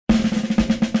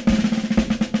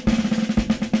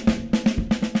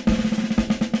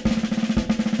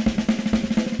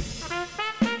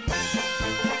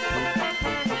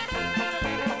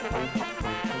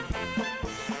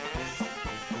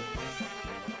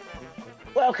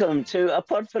Welcome to a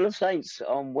Podful of Saints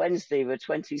on Wednesday, the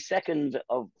 22nd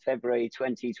of February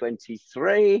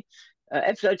 2023,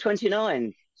 episode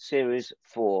 29, series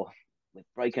 4. We're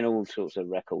breaking all sorts of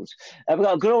records. We've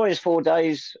got a glorious 4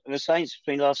 days of the Saints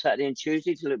between last Saturday and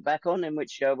Tuesday to look back on, in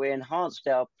which we enhanced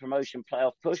our promotion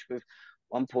playoff push with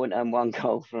 1 point and 1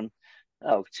 goal from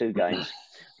 2 games.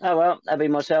 Oh, well, that'll be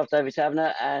myself, David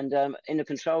Tavener, and in the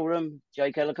control room,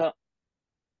 Jake Ellacott.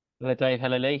 Hello, Dave.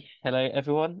 Hello, Lee. Hello,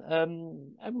 everyone.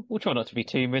 We'll try not to be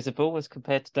too miserable as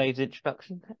compared to Dave's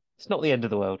introduction. It's not the end of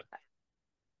the world.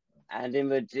 And in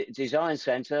the design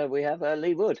centre, we have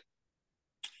Lee Wood.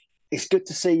 It's good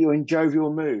to see you in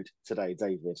jovial mood today,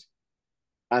 David,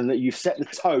 and that you've set the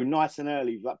tone nice and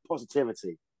early with that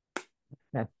positivity.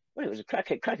 Yeah. Well, it was a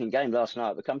cracking game last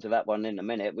night. We'll come to that one in a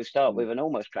minute. We start with an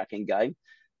almost cracking game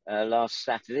last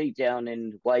Saturday down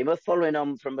in Weymouth, following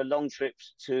on from a long trip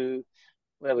to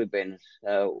where we've been,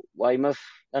 Weymouth,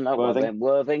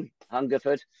 Worthing,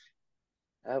 Hungerford.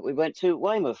 We went to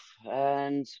Weymouth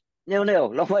and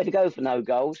 0-0. Long way to go for no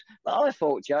goals. But I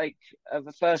thought, Jake,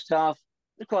 the first half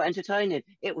was quite entertaining.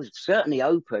 It was certainly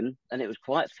open and it was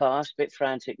quite fast, a bit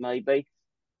frantic maybe.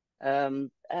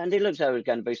 And it looked like there was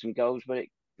going to be some goals, but it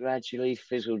gradually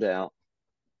fizzled out.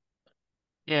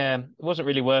 Yeah, it wasn't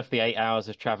really worth the 8 hours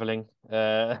of travelling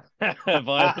via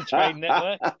the train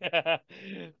network.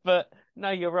 But no,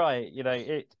 you're right. You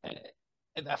know,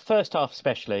 that first half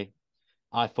especially,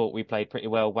 I thought we played pretty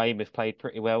well. Weymouth played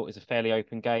pretty well. It was a fairly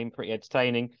open game, pretty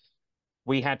entertaining.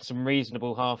 We had some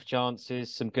reasonable half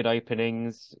chances, some good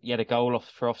openings. You had a goal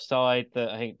for offside that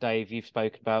I think, Dave, you've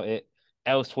spoken about it.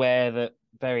 Elsewhere, that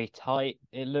very tight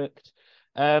it looked.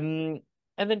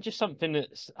 And then just something at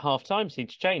half time seemed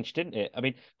to change, didn't it? I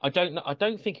mean, I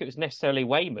don't think it was necessarily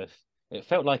Weymouth. It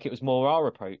felt like it was more our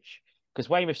approach, because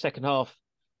Weymouth second half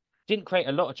didn't create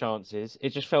a lot of chances. It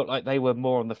just felt like they were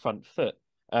more on the front foot.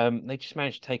 They just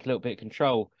managed to take a little bit of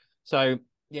control. So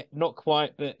yeah, not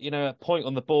quite, but a point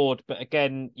on the board. But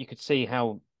again, you could see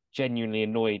how genuinely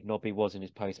annoyed Nobby was in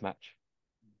his post match.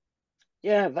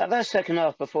 Yeah, that second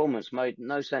half performance made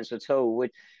no sense at all. We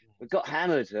got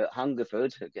hammered at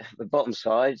Hungerford, the bottom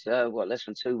side, less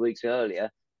than 2 weeks earlier.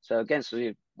 So against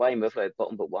the Weymouth,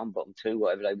 bottom but 1, bottom 2,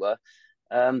 whatever they were.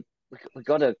 We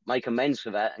got to make amends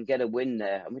for that and get a win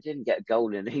there. And we didn't get a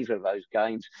goal in either of those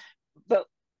games. But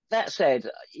that said,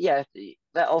 yeah,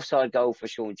 that offside goal for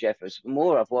Sean Jeffers, the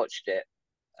more I've watched it,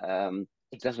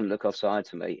 it doesn't look offside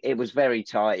to me. It was very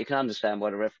tight. You can understand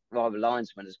why the rival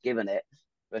linesman has given it.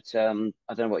 But I don't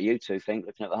know what you two think,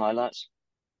 looking at the highlights.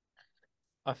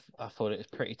 I thought it was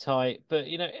pretty tight, but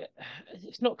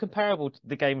it's not comparable to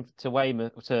the game to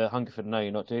Weymouth, to Hungerford. No,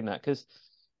 you're not doing that, because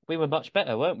we were much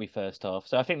better, weren't we, first half?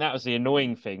 So I think that was the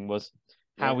annoying thing, was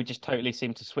how we just totally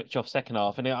seemed to switch off second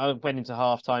half. And I went into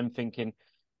half time thinking,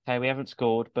 hey, we haven't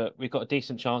scored, but we've got a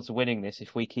decent chance of winning this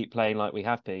if we keep playing like we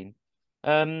have been.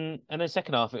 And then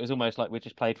second half, it was almost like we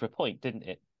just played for a point, didn't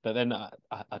it? But then I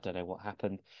don't know what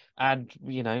happened. And,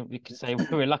 we could say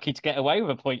we were lucky to get away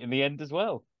with a point in the end as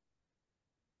well.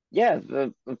 Yeah,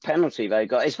 the penalty they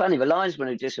got. It's funny, the linesman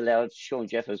who disallowed Sean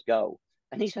Jeffers' goal,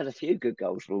 and he's had a few good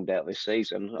goals ruled out this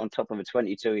season, on top of the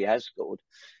 22 he has scored.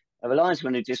 The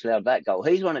linesman who disallowed that goal,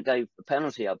 he's the one that gave the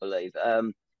penalty, I believe.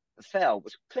 The foul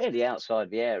was clearly outside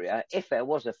the area, if there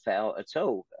was a foul at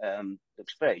all.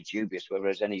 Looks very dubious whether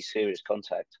there's any serious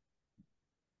contact.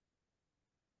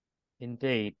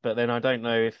 Indeed, but then I don't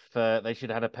know if they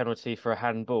should have had a penalty for a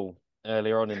handball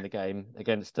earlier on in the game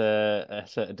against a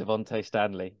certain Devontae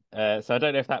Stanley. So I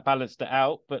don't know if that balanced it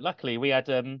out, but luckily we had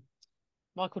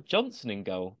Michael Johnson in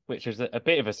goal, which was a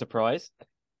bit of a surprise.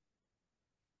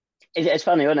 It's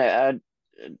funny, isn't it?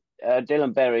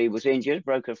 Dylan Berry was injured,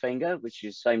 broke a finger, which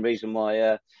is the same reason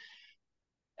why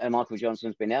Michael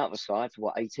Johnson's been out of the side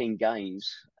for 18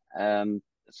 games.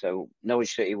 So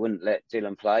Norwich City wouldn't let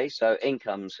Dylan play. So in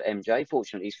comes MJ.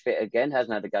 Fortunately, he's fit again.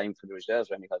 Hasn't had a game for the reserves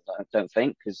or anything, I don't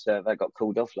think, because they got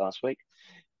called off last week.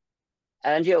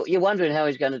 And you're wondering how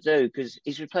he's going to do, because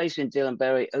he's replacing Dylan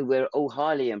Berry, who we're all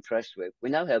highly impressed with. We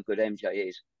know how good MJ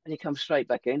is. And he comes straight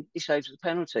back in. He saves the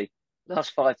penalty.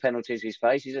 Last 5 penalties he's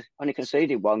faced, he's only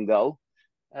conceded 1 goal.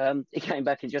 He came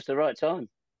back in just the right time.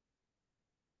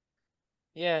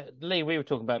 Yeah, Lee, we were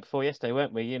talking about before yesterday,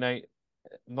 weren't we?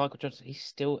 Michael Johnson, he's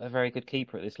still a very good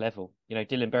keeper at this level.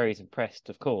 Dylan Berry's impressed,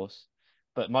 of course,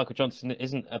 but Michael Johnson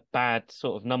isn't a bad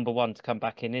sort of number one to come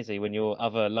back in, is he, when your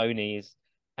other loanee is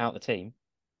out the team?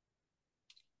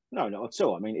 No, not at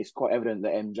all. I mean, it's quite evident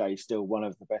that MJ is still one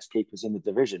of the best keepers in the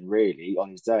division, really,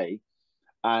 on his day.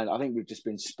 And I think we've just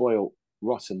been spoiled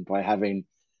rotten by having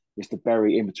Mr.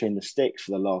 Berry in between the sticks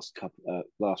for the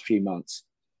last few months.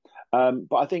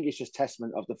 But I think it's just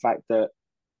testament of the fact that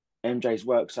MJ's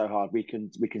worked so hard. We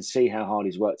can see how hard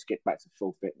he's worked to get back to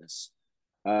full fitness,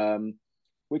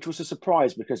 which was a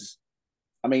surprise because,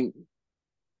 I mean,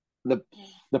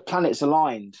 the planets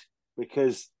aligned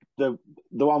because the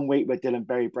 1 week where Dylan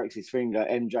Berry breaks his finger,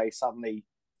 MJ suddenly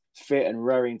fit and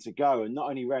raring to go, and not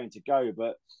only raring to go,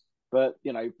 but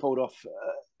pulled off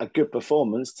a good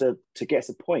performance to get us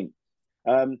a point.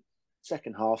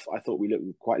 Second half, I thought we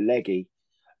looked quite leggy.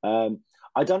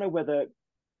 I don't know whether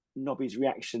Nobby's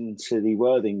reaction to the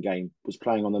Worthing game was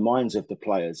playing on the minds of the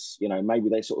players. Maybe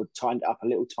they sort of tightened it up a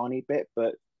little tiny bit,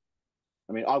 but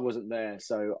I mean, I wasn't there,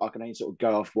 so I can only sort of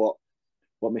go off what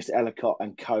Mr. Ellacott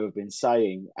and co have been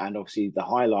saying, and obviously the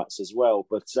highlights as well.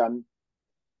 But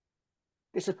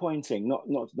disappointing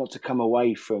not to come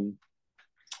away from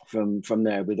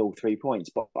there with all 3 points.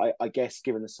 But I guess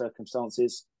given the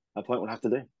circumstances, a point will have to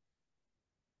do.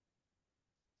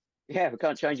 Yeah, we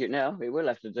can't change it now. We will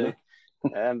have to do.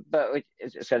 But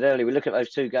as I said earlier, we look at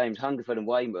those 2 games, Hungerford and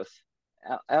Weymouth.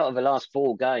 Out of the last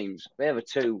 4 games, we have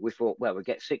 2. We thought, well, we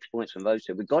get 6 points from those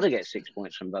 2. We've got to get 6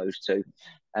 points from those 2.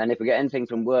 And if we get anything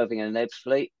from Worthing and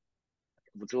Ebbsfleet,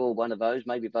 we'll draw one of those,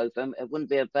 maybe both of them. It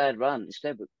wouldn't be a bad run.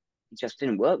 Instead, it just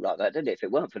didn't work like that, did it? If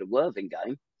it weren't for the Worthing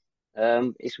game,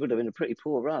 it would have been a pretty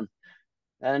poor run.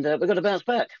 And we've got to bounce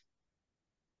back.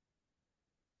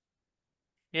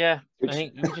 Yeah, I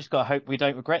think we just got to hope we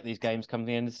don't regret these games come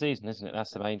the end of the season, isn't it?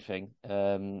 That's the main thing.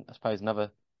 I suppose another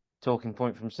talking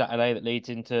point from Saturday that leads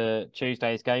into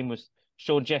Tuesday's game was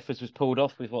Sean Jeffers was pulled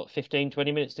off with 15,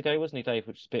 20 minutes to go, wasn't he, Dave?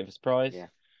 Which is a bit of a surprise. Yeah.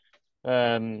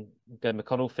 Glenn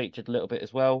McConnell featured a little bit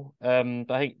as well.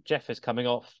 But I think Jeffers coming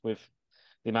off with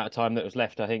the amount of time that was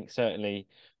left, I think certainly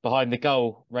behind the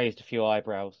goal raised a few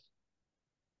eyebrows.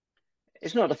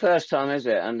 It's not the first time, is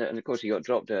it? And of course, he got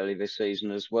dropped early this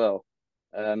season as well.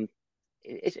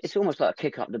 It's almost like a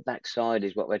kick up the backside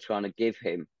is what we're trying to give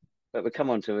him. But we come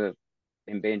on to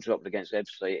him being dropped against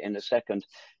Ebbsfleet in a second.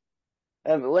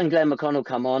 When Glenn McConnell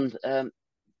come on,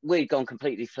 we'd gone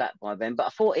completely flat by then. But I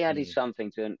thought he added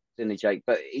something to the Jake,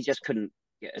 but he just couldn't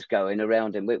get us going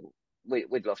around him.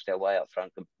 We'd lost our way up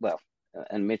front,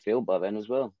 and midfield by then as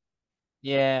well.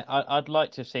 Yeah, I'd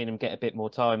like to have seen him get a bit more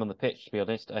time on the pitch, to be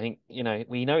honest. I think,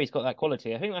 we know he's got that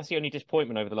quality. I think that's the only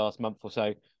disappointment over the last month or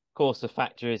so. Of course, the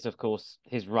factor is,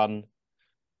 his run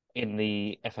in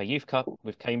the FA Youth Cup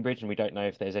with Cambridge, and we don't know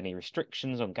if there's any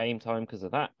restrictions on game time because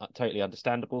of that. Totally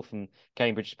understandable from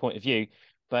Cambridge's point of view.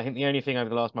 But I think the only thing over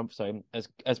the last month or so,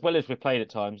 as well as we've played at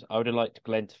times, I would have liked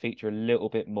Glenn to feature a little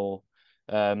bit more.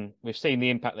 We've seen the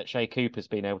impact that Chay Cooper's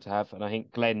been able to have, and I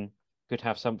think Glenn could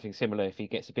have something similar if he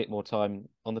gets a bit more time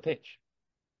on the pitch.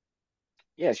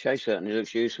 Yeah, Chay certainly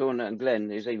looks useful, and Glenn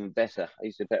is even better.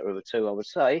 He's the better of the 2, I would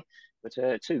say. But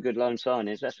 2 good loan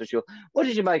signings, that's for sure. What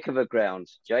did you make of the ground,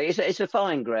 Jay? It's a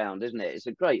fine ground, isn't it? It's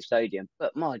a great stadium.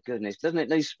 But my goodness, doesn't it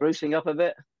need sprucing up a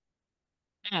bit?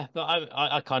 Yeah, but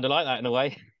I kind of like that in a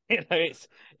way. It's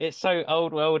so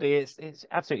old worldy. It's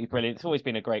absolutely brilliant. It's always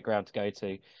been a great ground to go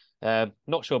to.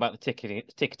 Not sure about the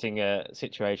ticketing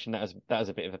situation. That was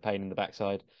a bit of a pain in the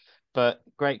backside. But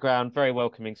great ground, very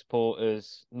welcoming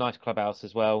supporters, nice clubhouse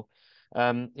as well.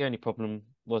 The only problem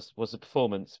was the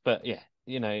performance. But yeah,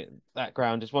 that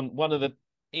ground is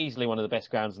easily one of the best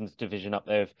grounds in the division, up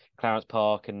there with Clarence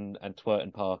Park and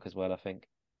Twerton Park as well, I think.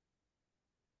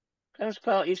 Clarence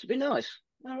Park used to be nice.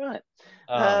 All right.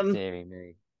 Oh, dearie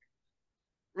me.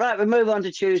 Right, we move on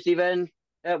to Tuesday then.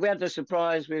 We had the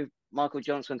surprise with Michael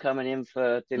Johnson coming in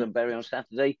for Dylan Berry on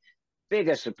Saturday.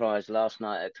 Bigger surprise last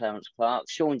night at Clarence Park.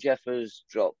 Sean Jeffers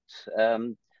dropped.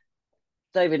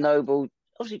 David Noble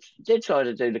obviously did try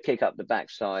to do the kick up the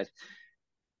backside.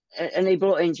 And he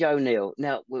brought in Joe Neal.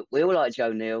 Now, we all like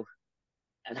Joe Neal,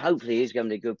 and hopefully he's going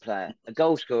to be a good player. A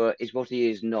goal scorer is what he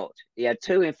is not. He had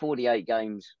 2 in 48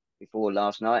 games before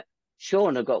last night.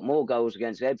 Sean had got more goals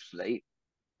against Ebbsfleet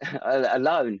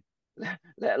alone,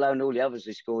 let alone all the others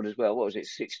he scored as well. What was it,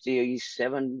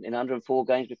 67 in 104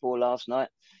 games before last night?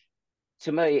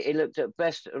 To me, it looked at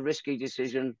best a risky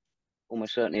decision,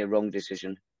 almost certainly a wrong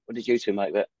decision. What did you 2 make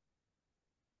of it?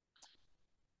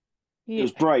 It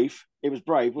was brave. It was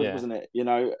brave, Yeah. wasn't it?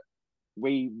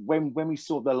 When we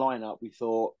saw the lineup, we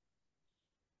thought,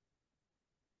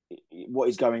 what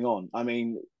is going on? I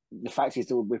mean, the fact is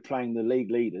that we're playing the league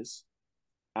leaders,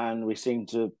 and we seem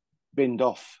to binned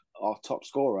off our top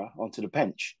scorer onto the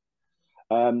bench.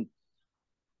 I've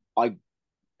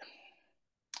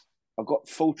got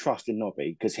full trust in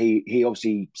Nobby because he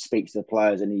obviously speaks to the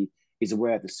players, and he's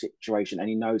aware of the situation, and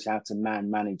he knows how to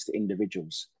manage the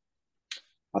individuals.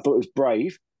 I thought it was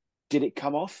brave. Did it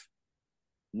come off?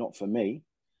 Not for me.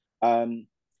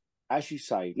 As you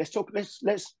say, let's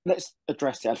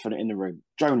address the elephant in the room.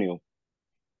 Joe Neal.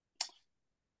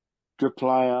 good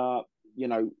player,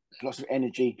 lots of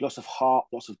energy, lots of heart,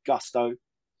 lots of gusto.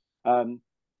 I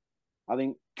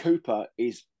think Cooper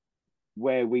is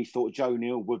where we thought Joe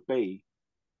Neal would be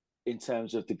in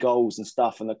terms of the goals and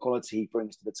stuff and the quality he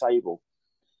brings to the table.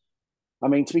 I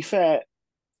mean, to be fair,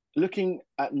 looking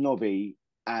at Nobby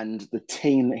and the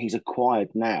team that he's acquired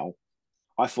now,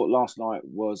 I thought last night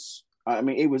was,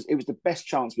 it was the best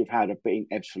chance we've had of beating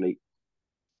Ebbsfleet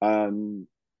than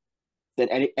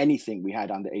anything we had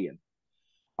under Ian.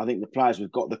 I think the players,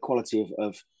 we've got the quality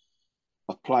of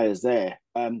players there.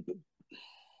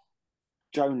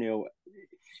 Joe Neal,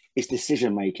 his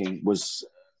decision making was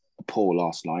poor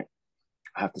last night,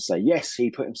 I have to say. Yes, he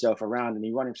put himself around and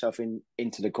he run himself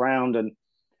into the ground, and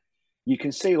you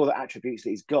can see all the attributes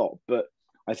that he's got. But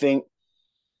I think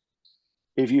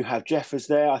if you have Jeffers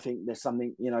there, I think there's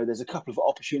something, there's a couple of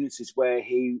opportunities where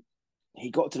he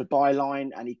got to the byline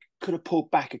and he could have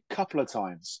pulled back a couple of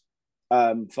times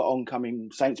for oncoming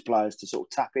Saints players to sort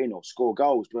of tap in or score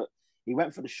goals. But he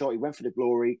went for the shot, he went for the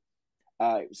glory.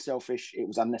 It was selfish, it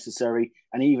was unnecessary.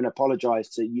 And he even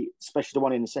apologised to you, especially the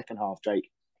one in the second half,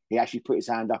 Jake. He actually put his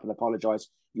hand up and apologised.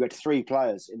 You had 3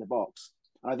 players in the box.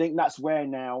 And I think that's where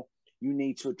now you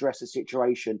need to address the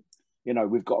situation.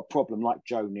 We've got a problem like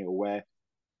Joe Neal where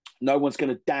no one's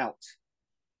going to doubt,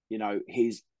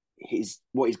 his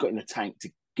what he's got in the tank to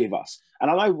give us.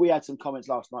 And I know we had some comments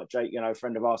last night, Jake, a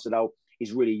friend of ours said, oh,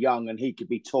 he's really young and he could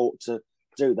be taught to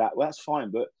do that. Well, that's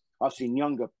fine, but I've seen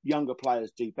younger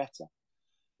players do better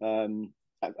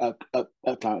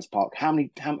at Clarence Park. How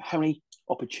many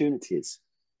opportunities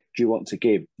do you want to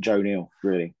give Joe Neal,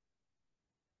 really?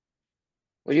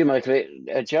 What do you make of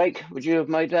it, Jake? Would you have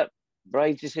made that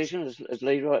brave decision, as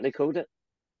Lee rightly called it?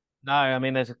 No, I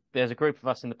mean, there's a group of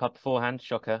us in the pub beforehand,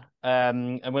 shocker.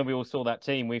 And when we all saw that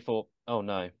team, we thought, oh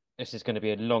no, this is going to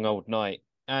be a long old night.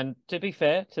 And to be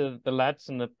fair to the lads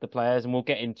and the players, and we'll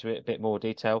get into it a bit more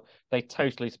detail, they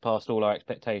totally surpassed all our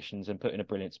expectations and put in a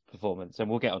brilliant performance, and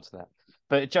we'll get onto that.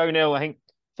 But Joe Neal, I think,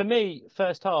 for me,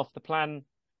 first half, the plan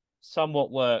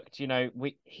somewhat worked.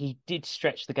 He did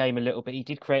stretch the game a little bit. He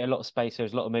did create a lot of space. There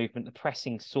was a lot of movement. The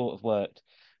pressing sort of worked.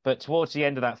 But towards the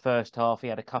end of that first half, he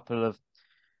had a couple of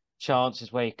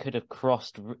chances where he could have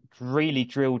crossed, really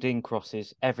drilled in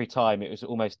crosses every time. It was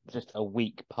almost just a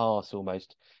weak pass,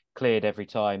 almost cleared every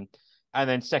time. And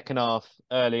then second half,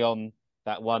 early on,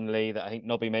 that one Lee that I think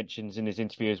Nobby mentions in his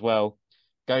interview as well,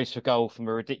 goes for goal from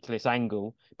a ridiculous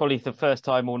angle. Probably the first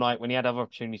time all night when he had other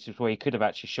opportunities where he could have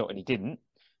actually shot and he didn't.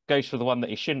 Goes for the one that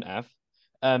he shouldn't have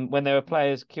when there were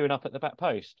players queuing up at the back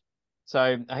post.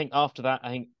 So I think after that,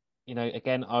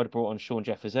 again, I would have brought on Sean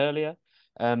Jeffers earlier.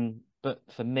 But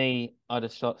for me, I'd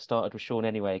have started with Sean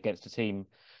anyway against a team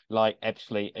like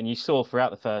Ebbsfleet. And you saw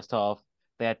throughout the first half,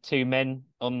 they had 2 men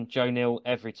on Joe Neal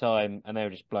every time, and they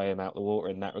would just blow him out the water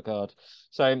in that regard.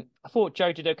 So I thought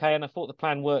Joe did okay, and I thought the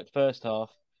plan worked first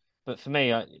half. But for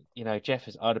me,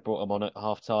 Jeffers, I'd have brought him on at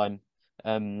half time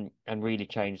and really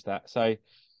changed that. So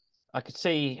I could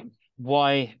see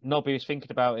why Nobby was thinking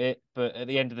about it, but at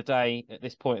the end of the day, at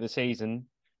this point of the season,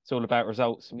 it's all about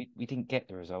results, and we didn't get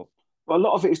the result. Well, a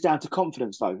lot of it is down to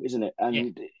confidence, though, isn't it?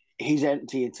 And he's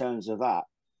empty in terms of that.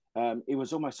 He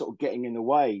was almost sort of getting in the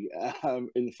way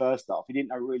in the first half. He didn't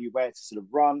know really where to sort of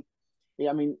run.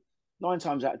 9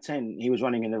 times out of 10, he was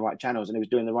running in the right channels and he was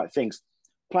doing the right things.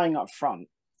 Playing up front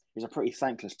is a pretty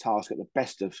thankless task at the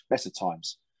best of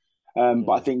times.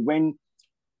 But I think when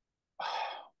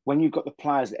you've got the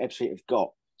players that Ebbsfleet have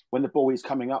got, when the ball is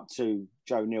coming up to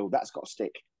Joe Neal, that's got to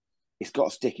stick. It's got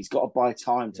to stick. He's got to buy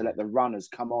time to let the runners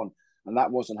come on, and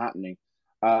that wasn't happening.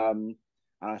 And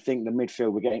I think the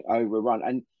midfield were getting overrun.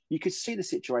 And you could see the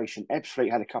situation.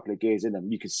 Ebbsfleet had a couple of gears in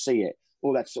them. You could see it.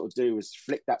 All that sort of do was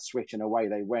flick that switch and away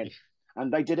they went.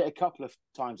 And they did it a couple of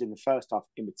times in the first half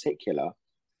in particular.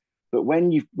 But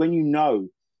when you know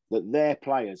that their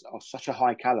players are such a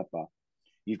high caliber,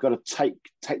 you've got to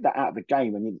take that out of the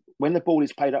game. And when the ball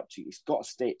is played up to you, it's got to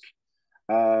stick.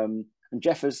 And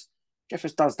Jeffers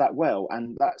does that well,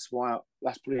 and that's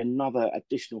probably another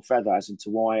additional feather as into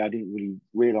why I didn't really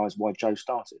realise why Joe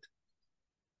started.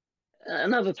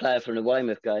 Another player from the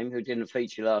Weymouth game who didn't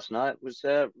feature last night was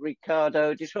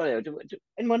Ricardo Di Solio.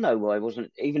 Anyone know why he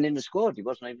wasn't even in the squad? He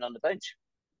wasn't even on the bench.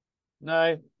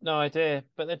 No idea.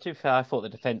 But then, to be fair, I thought the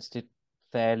defence did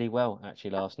fairly well actually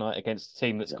last night against a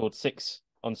team that scored 6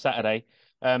 on Saturday.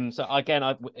 So again,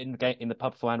 in the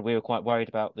pub beforehand, we were quite worried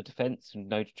about the defence and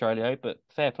no Di Solio, but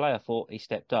fair play. I thought he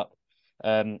stepped up.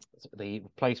 The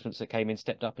replacements that came in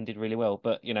stepped up and did really well.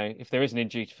 But if there is an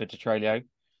injury for Di Solio,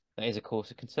 that is, of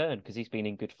course, a concern because he's been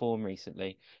in good form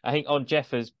recently. I think on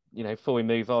Jeffers, before we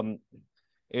move on,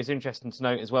 it was interesting to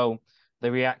note as well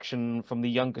the reaction from the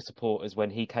younger supporters when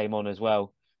he came on as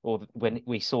well, or when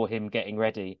we saw him getting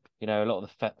ready. You know, a lot of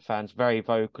the fans very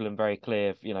vocal and very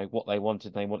clear of, you know, what they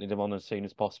wanted. They wanted him on as soon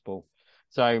as possible.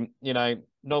 So, you know,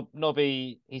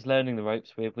 Nobby, he's learning the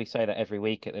ropes. We say that every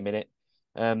week at the minute.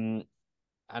 And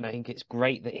I think it's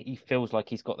great that he feels like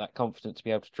he's got that confidence to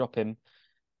be able to drop him.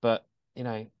 But, you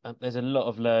know, there's a lot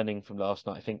of learning from last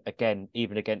night, I think, again,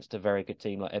 even against a very good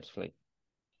team like Ebbsfleet.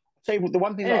 So the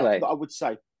one thing that I would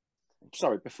say,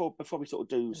 sorry, before we sort of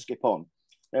do skip on,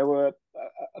 there were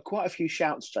quite a few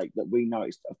shouts, Jake, that we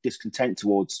noticed of discontent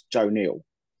towards Joe Neal.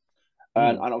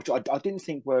 And I didn't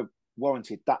think were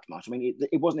warranted that much. I mean,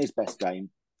 it wasn't his best game,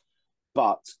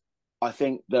 but I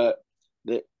think that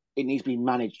it needs to be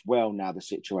managed well now, the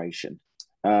situation.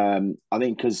 I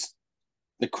think because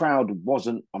the crowd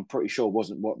I'm pretty sure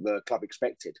wasn't what the club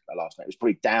expected last night. It was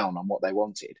pretty down on what they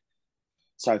wanted.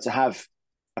 So to have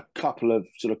a couple of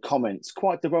sort of comments,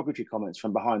 quite derogatory comments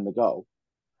from behind the goal,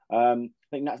 I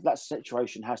think that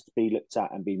situation has to be looked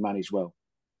at and be managed well.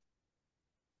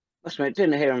 I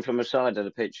didn't hear him from the side of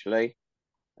the pitch, Lee.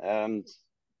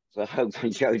 So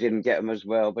hopefully Joe didn't get them as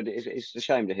well. But it's a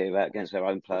shame to hear that against their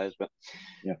own players. But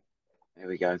yeah, there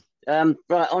we go.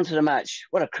 Right, on to the match.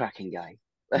 What a cracking game.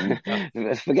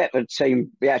 Forget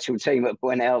the actual team that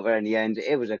went out there in the end.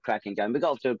 It was a cracking game. We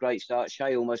got off to a great start.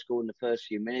 Chay almost scored in the first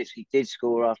few minutes. He did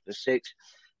score after 6.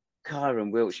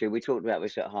 Kyron Wiltshire, we talked about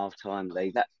this at half time,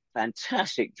 Lee. That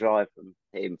fantastic drive from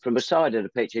him. From the side of the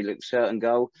pitch, he looked certain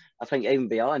goal. I think even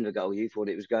behind the goal, you thought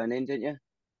it was going in, didn't you?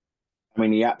 I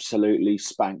mean, he absolutely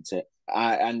spanked it.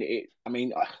 When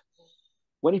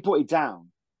he brought it down,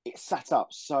 it sat up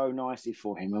so nicely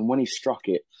for him. And when he struck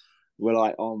it, we're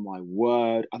like, oh my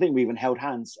word. I think we even held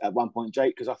hands at one point,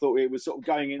 Jake, because I thought it was sort of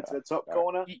going into the top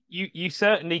corner. You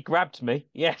certainly grabbed me,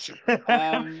 yes.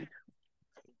 There's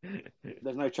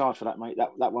no charge for that, mate.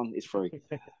 That one is free.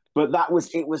 But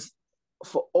it was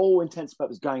for all intents and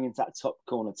purposes going into that top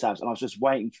corner, Tabs, and I was just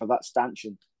waiting for that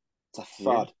stanchion to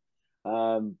thud.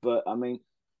 Yeah. But I mean,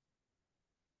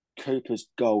 Cooper's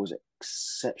goal was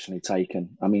exceptionally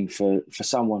taken. I mean, for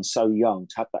someone so young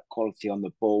to have that quality on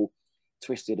the ball,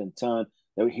 twisted and turned,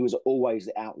 he was always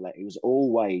the outlet. He was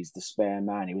always the spare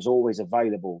man. He was always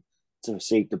available to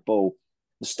receive the ball.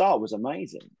 The start was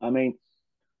amazing. I mean,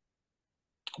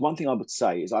 one thing I would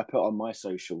say is I put on my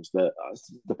socials that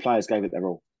the players gave it their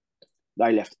all.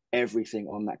 They left everything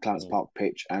on that Clarence Park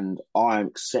pitch, and I'm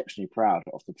exceptionally proud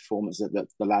of the performance that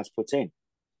the lads put in.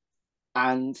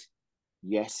 And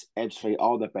yes, Ebbsfleet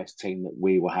are the best team that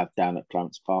we will have down at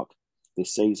Clarence Park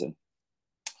this season.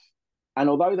 And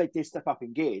although they did step up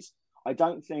in gears, I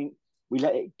don't think we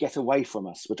let it get away from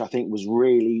us, which I think was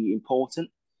really important.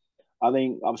 I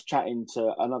think I was chatting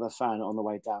to another fan on the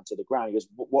way down to the ground. He goes,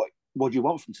 what do you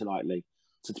want from tonight, Lee?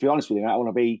 So to be honest with you, I want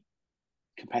to be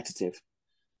competitive.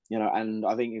 You know, and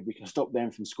I think if we can stop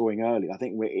them from scoring early, I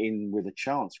think we're in with a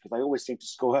chance, because they always seem to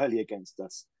score early against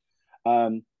us.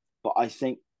 But I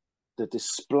think the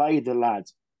display the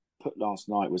lads put last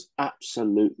night was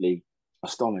absolutely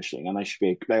astonishing, and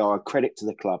they are a credit to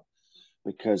the club,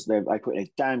 because they put in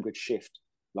a damn good shift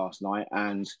last night.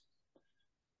 And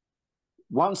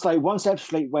once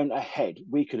Ebbsfleet went ahead,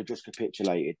 we could have just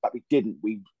capitulated, but we didn't.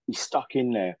 We stuck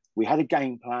in there. We had a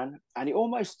game plan, and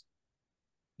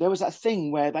there was that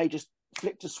thing where they just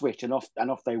flipped a switch and off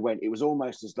they went. It was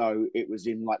almost as though it was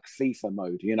in like FIFA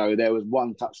mode. You know, there was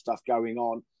one touch stuff going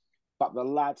on, but the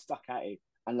lads stuck at it.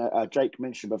 And Jake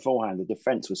mentioned beforehand, the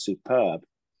defence was superb.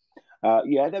 There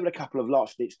were a couple of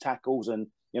last-ditch tackles and,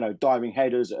 you know, diving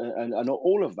headers and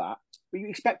all of that. But you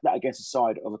expect that against a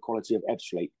side of the quality of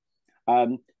Ebbsfleet.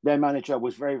 Their manager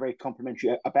was very, very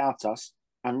complimentary about us,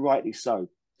 and rightly so.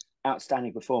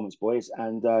 Outstanding performance, boys,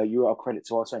 and you are a credit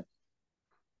to our team.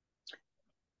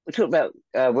 We talked about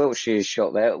Wiltshire's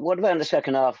shot there. What about in the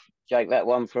second half, Jake? That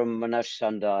one from Manash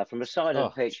Sundar from the side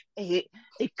of the pitch. He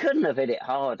couldn't have hit it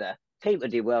harder. Keeper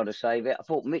did well to save it. I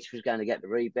thought Mitch was going to get the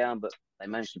rebound, but they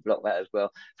managed to block that as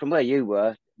well. From where you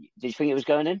were, did you think it was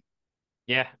going in?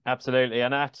 Yeah, absolutely.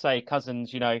 And I have to say,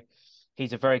 Cousins, you know,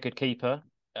 he's a very good keeper.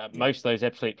 Most of those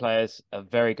Ebbsfleet players are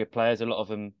very good players. A lot of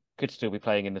them could still be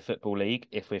playing in the Football League,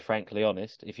 if we're frankly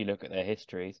honest, if you look at their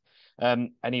histories. And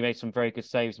he made some very good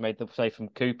saves. Made the save from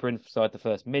Cooper inside the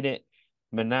first minute.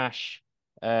 Manash,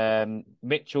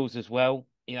 Mitchell's as well.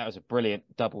 You know, that was a brilliant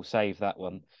double save, that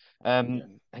one. And,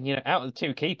 you know, out of the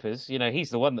two keepers, you know, he's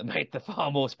the one that made the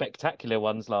far more spectacular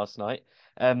ones last night.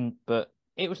 But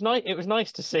it was nice. It was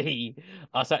nice to see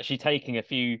us actually taking a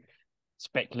few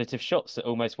speculative shots that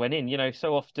almost went in. You know,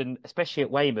 so often, especially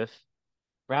at Weymouth,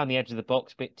 around the edge of the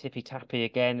box, a bit tippy-tappy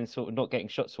again and sort of not getting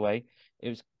shots away. It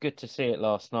was good to see it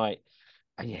last night.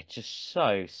 And yeah, just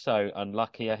so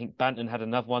unlucky. I think Banton had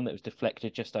another one that was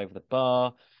deflected just over the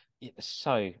bar. It was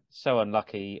so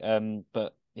unlucky.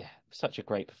 But yeah, such a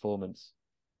great performance.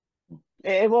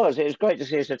 It was. It was great to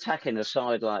see us attacking the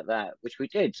side like that, which we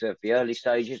did at the early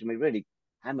stages, and we really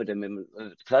hammered them in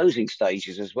the closing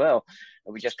stages as well.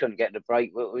 And we just couldn't get the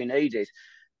break that we needed.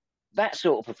 That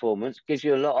sort of performance gives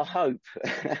you a lot of hope.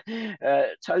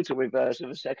 Total reverse of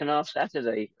the second half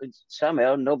Saturday.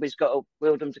 Somehow Nobby's got to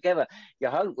wield them together. You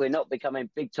hope we're not becoming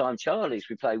big time Charlies.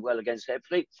 We played well against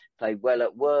Ebbsfleet, played well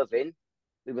at Worthing.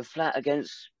 We were flat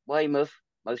against Weymouth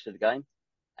most of the game.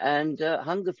 And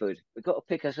Hungerford. We've got to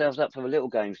pick ourselves up for the little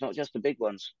games, not just the big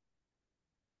ones.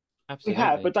 Absolutely. We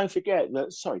have, but don't forget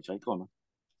that. Sorry, Jay, go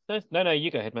on. No,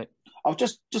 you go ahead, mate. I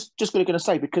was just going to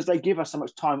say, because they give us so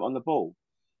much time on the ball.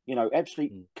 You know,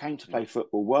 Ebbsfleet came to play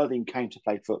football. Worthing came to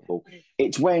play football.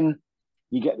 It's when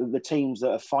you get the teams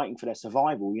that are fighting for their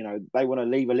survival. You know, they want to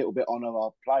leave a little bit on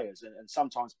our players, and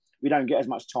sometimes we don't get as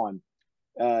much time.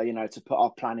 You know, to put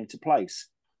our plan into place.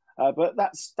 But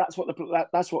that's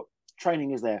what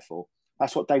training is there for.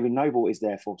 That's what David Noble is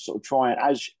there for. Sort of try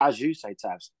and, as you say,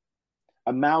 Tabs,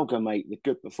 amalgamate the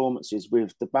good performances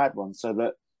with the bad ones, so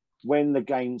that when the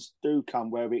games do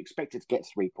come where we expected to get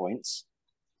 3 points,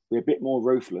 we're a bit more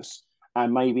ruthless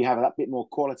and maybe have that bit more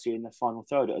quality in the final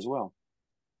third as well.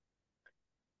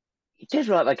 It is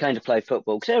right they came to play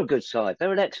football because they're a good side.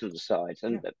 They're an excellent side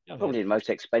and probably the most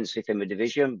expensive in the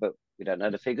division, but we don't know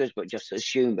the figures, but just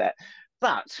assume that.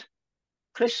 But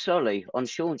Chris Solly on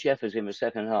Sean Jeffers in the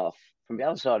second half from the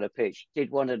other side of the pitch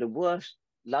did one of the worst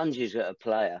lunges at a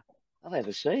player I've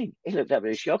ever seen. He looked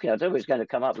absolutely shocking. I don't know if it's going to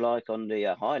come up like on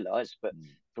the highlights, but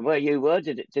from where you were,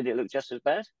 did it look just as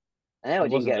bad? And how he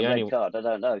didn't get a red card, I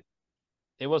don't know.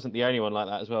 It wasn't the only one like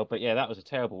that as well, but yeah, that was a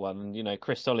terrible one. And you know,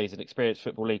 Chris Solly's an experienced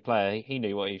Football League player. He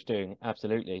knew what he was doing,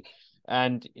 absolutely.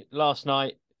 And last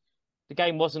night, the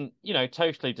game wasn't, you know,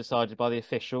 totally decided by the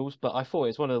officials, but I thought it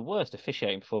was one of the worst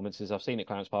officiating performances I've seen at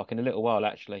Clarence Park in a little while,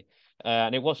 actually.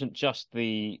 And it wasn't just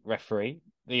the referee,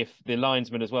 the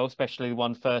linesman as well, especially the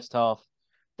one first half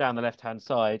down the left-hand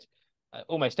side.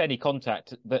 Almost any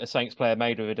contact that a Saints player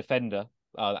made with a defender,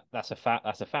 that's a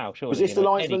foul, surely. Was this the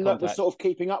linesman that was sort of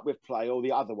keeping up with play, or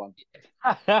the other one?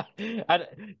 And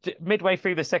midway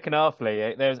through the second half, Lee,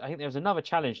 I think there was another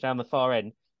challenge down the far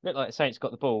end. Looked like the Saints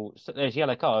got the ball. So there's a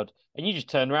yellow card, and you just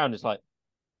turn around. It's like,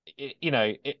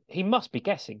 he must be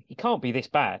guessing. He can't be this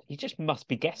bad. He just must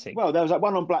be guessing. Well, there was that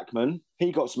one on Blackman.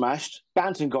 He got smashed.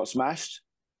 Banton got smashed.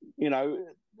 You know,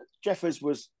 Jeffers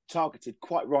was targeted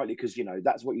quite rightly because, you know,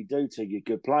 that's what you do to your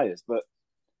good players. But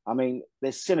I mean,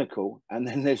 there's cynical, and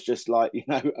then there's just like, you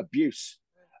know, abuse.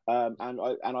 And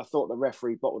I thought the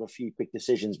referee bottled a few big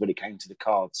decisions when it came to the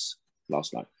cards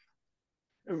last night.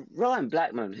 Ryan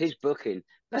Blackman, his booking,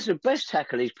 that's the best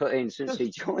tackle he's put in since he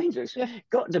joined us.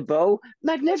 Got the ball,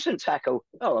 magnificent tackle.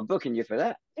 Oh, I'm booking you for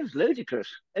that. It was ludicrous.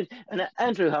 And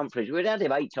Andrew Humphreys, we'd had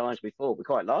him 8 times before. We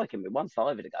quite like him. We won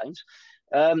 5 of the games.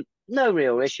 No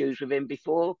real issues with him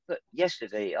before, but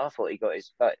yesterday I thought he got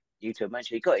his. You two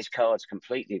mentioned he got his cards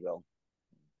completely wrong.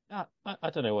 I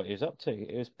don't know what he was up to.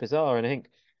 It was bizarre, and I think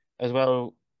as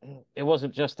well, it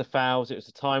wasn't just the fouls; it was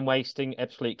the time wasting.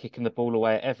 Ebbsfleet kicking the ball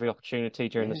away at every opportunity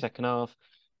during the second half.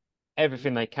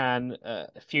 Everything they can. A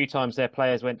few times their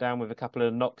players went down with a couple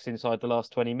of knocks inside the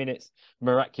last 20 minutes.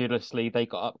 Miraculously, they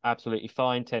got up absolutely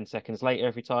fine 10 seconds later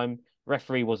every time.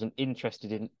 Referee wasn't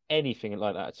interested in anything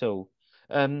like that at all.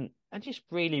 And just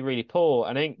really, really poor.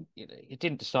 And I think it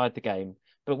didn't decide the game.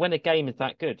 But when a game is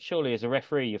that good, surely as a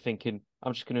referee, you're thinking,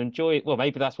 I'm just going to enjoy it. Well,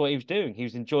 maybe that's what he was doing. He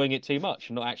was enjoying it too much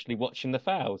and not actually watching the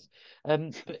fouls.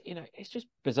 But, you know, it's just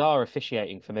bizarre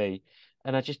officiating for me.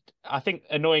 And I think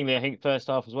annoyingly, I think first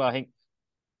half as well, I think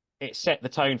it set the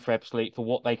tone for Ebbsfleet for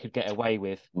what they could get away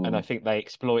with. And I think they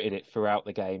exploited it throughout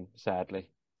the game, sadly.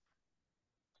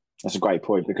 That's a great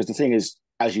point, because the thing is,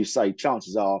 as you say,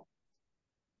 chances are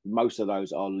most of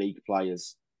those are league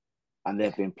players and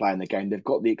they've been playing the game. They've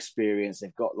got the experience.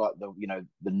 They've got like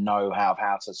the know-how of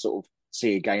how to sort of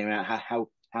see a game out,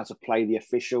 how to play the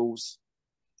officials.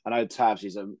 I know Tabs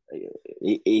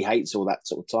he hates all that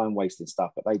sort of time wasting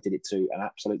stuff, but they did it to an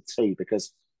absolute T,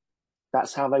 because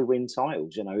that's how they win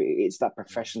titles. You know, it's that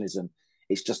professionalism.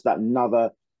 It's just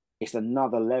another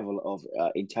level of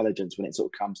intelligence when it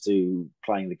sort of comes to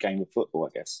playing the game of football, I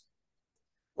guess.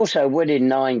 Also, winning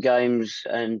 9 games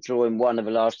and drawing 1 of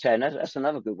the last 10, that's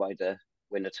another good way to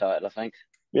win the title, I think.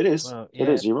 It is. Well, yeah, it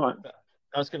is, you're right.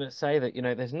 I was going to say that, you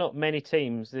know, there's not many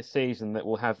teams this season that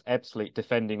will have Ebbsfleet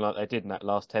defending like they did in that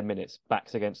last 10 minutes,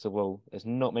 backs against the wall. There's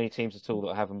not many teams at all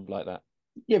that have them like that.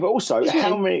 Yeah, but also,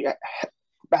 how many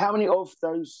of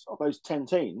those 10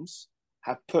 teams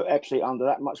have put Ebbsfleet under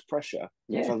that much pressure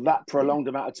for that prolonged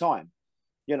amount of time.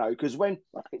 You know, because when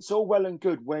it's all well and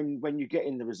good when you get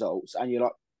in the results and you're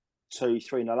like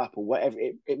 2-3-0 up or whatever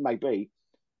it may be,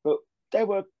 but they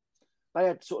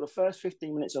had sort of the first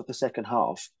 15 minutes of the second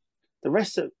half. The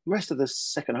rest of the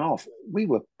second half, we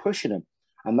were pushing them,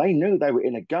 and they knew they were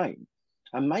in a game,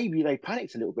 and maybe they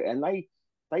panicked a little bit, and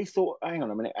they thought, hang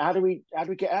on a minute, how do we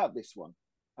get out of this one?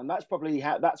 And that's probably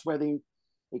that's where the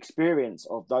experience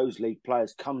of those league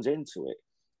players comes into it,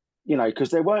 you know,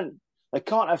 because they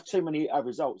can't have too many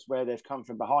results where they've come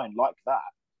from behind like that,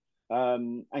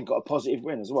 and got a positive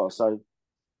win as well. So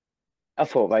I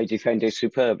thought they defended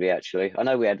superbly, actually. I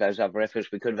know we had those other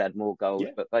efforts. We could have had more goals,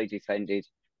 but they defended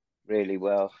really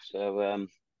well. So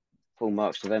full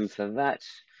marks to them for that.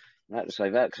 I had to say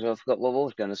that because I forgot what I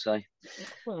was going to say.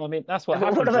 Well, I mean, that's what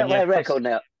happens. What about their record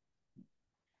now?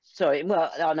 Sorry,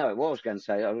 well, I know what I was going to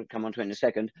say. I'll come on to it in a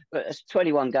second. But it's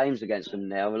 21 games against them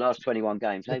now. The last 21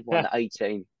 games, they've won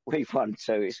 18. We've won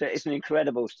 2. It's an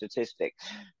incredible statistic.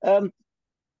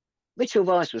 Mitchell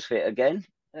Weiss was fit again.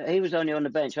 He was only on the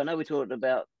bench. I know we talked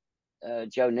about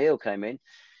Joe Neal came in.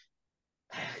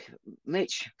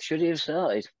 Mitch, should he have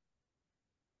started?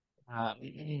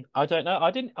 I don't know.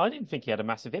 I didn't think he had a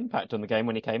massive impact on the game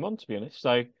when he came on, to be honest.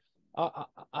 So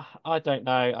I don't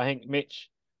know. I think Mitch,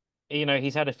 you know,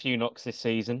 he's had a few knocks this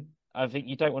season. I think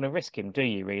you don't want to risk him, do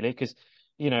you, really? Because,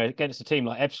 you know, against a team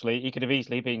like Ebbsfleet, he could have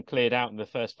easily been cleared out in the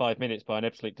first 5 minutes by an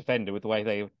Ebbsfleet defender with the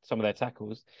way some of their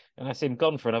tackles, and that's him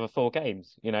gone for another 4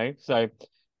 games, you know? So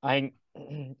I think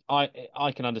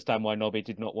I can understand why Nobby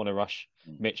did not want to rush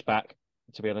Mitch back,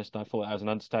 to be honest. I thought that was an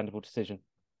understandable decision.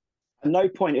 At no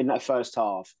point in that first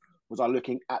half was I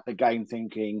looking at the game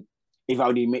thinking, if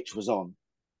only Mitch was on.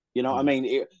 You know what I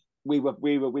mean? We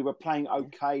were playing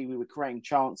okay. We were creating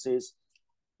chances.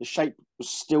 The shape was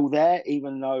still there,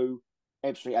 even though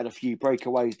Ebbsfleet had a few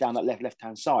breakaways down that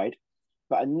left-hand side.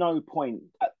 But at no point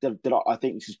did I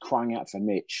think this is crying out for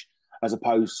Mitch, as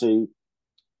opposed to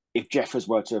if Jeffers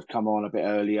were to have come on a bit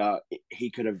earlier,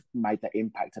 he could have made that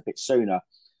impact a bit sooner.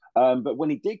 But when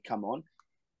he did come on,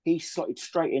 he slotted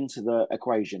straight into the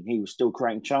equation. He was still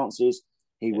creating chances.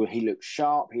 He looked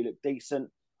sharp. He looked decent.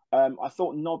 I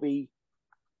thought Nobby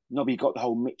got the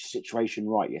whole Mitch situation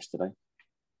right yesterday.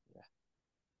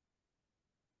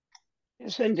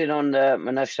 Sending on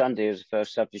Monash Sunday as the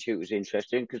first substitute was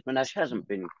interesting because Monash hasn't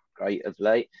been great of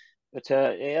late. But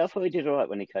I thought he did all right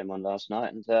when he came on last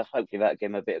night, and hopefully that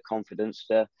gave him a bit of confidence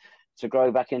to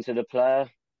grow back into the player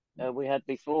we had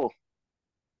before.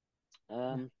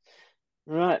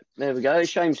 Right, there we go.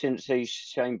 Shame since see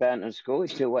Shane Banton score.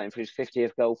 He's still waiting for his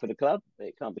 50th goal for the club, but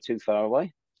it can't be too far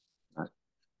away.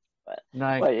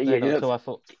 No, well, not at all. I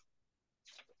thought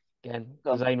again,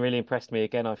 Zane really impressed me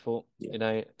again. I thought, you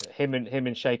know, him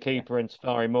and Chay Cooper and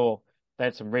Tafari Moore, they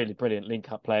had some really brilliant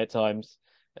link-up play at times.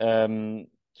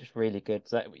 Just really good.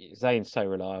 Zane's so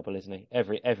reliable, isn't he?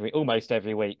 Almost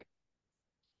every week.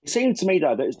 It seemed to me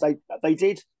though that they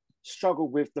did struggle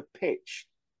with the pitch,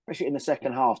 especially in the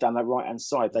second half down that right-hand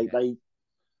side. They you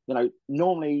know,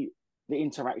 normally the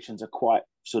interactions are quite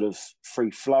sort of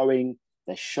free-flowing.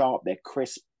 They're sharp. They're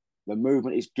crisp. The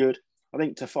movement is good. I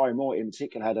think Tafari Moore in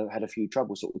particular had a few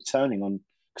trouble sort of turning on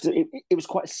because it was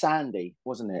quite sandy,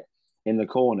 wasn't it, in the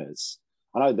corners?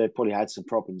 I know they probably had some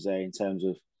problems there in terms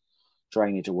of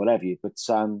drainage or whatever, but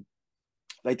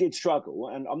they did struggle,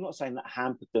 and I'm not saying that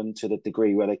hampered them to the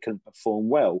degree where they couldn't perform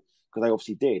well, because they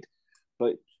obviously did,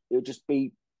 but it would just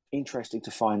be interesting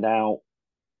to find out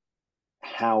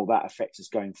how that affects us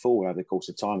going forward over the course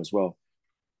of time as well.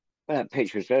 That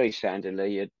pitch was very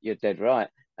sandy. You're dead right.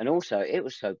 And also, it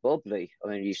was so bobbly. I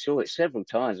mean, you saw it several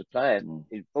times. The player,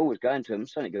 his ball was going to him,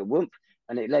 suddenly go whoomp,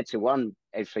 and it led to one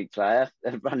Ebbsfleet player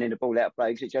running the ball out of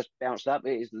play because it just bounced up,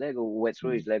 hit his leg or went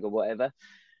through his leg or whatever.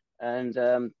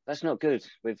 And that's not good.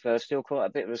 We've still quite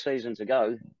a bit of a season to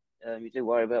go. You do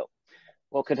worry about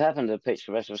what could happen to the pitch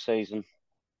the rest of the season.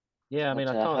 Yeah, I mean,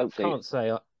 I can't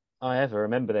say I ever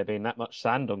remember there being that much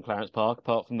sand on Clarence Park,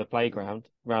 apart from the playground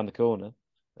around the corner.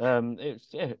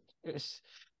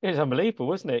 It was unbelievable,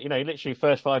 wasn't it? You know, literally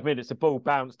first 5 minutes, the ball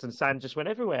bounced and sand just went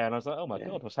everywhere, and I was like, "Oh my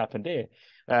God, what's happened here?"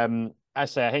 I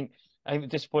think the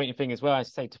disappointing thing as well, I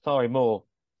say Tafari Moore.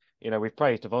 You know, we've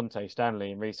praised Devontae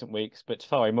Stanley in recent weeks, but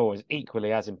Tafari Moore is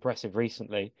equally as impressive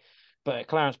recently. But at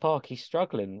Clarence Park, he's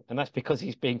struggling, and that's because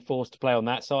he's being forced to play on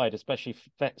that side, especially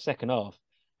second half,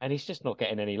 and he's just not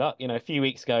getting any luck. You know, a few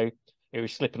weeks ago, he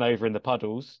was slipping over in the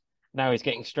puddles. Now he's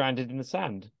getting stranded in the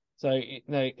sand. So,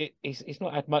 he's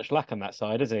not had much luck on that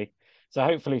side, has he? So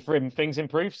hopefully for him, things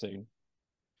improve soon.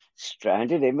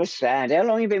 Stranded in the sand. How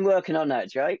long have you been working on that,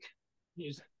 Jake? It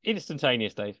was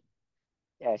instantaneous, Dave.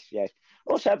 Yes.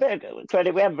 Also, a bit of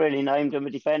credit, we haven't really named them, the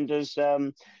defenders.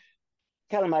 Callum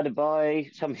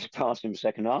Adebayo, somebody's passed him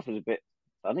second half, was a bit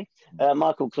funny.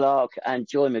 Michael Clark and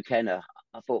Joy McKenna.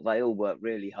 I thought they all worked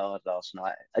really hard last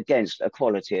night against a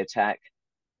quality attack.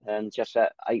 And just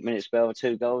that 8 minute spell with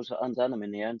 2 goals undone them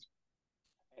in the end.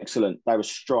 Excellent. They were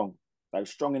strong. They were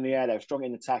strong in the air. They were strong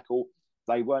in the tackle.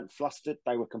 They weren't flustered.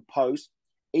 They were composed.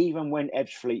 Even when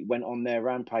Ebbsfleet went on their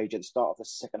rampage at the start of the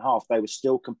second half, they were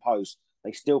still composed.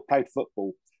 They still played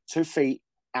football. 2 feet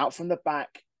out from the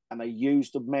back, and they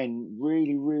used the men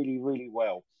really, really, really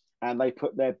well. And they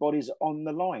put their bodies on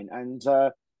the line. And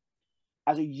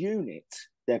as a unit,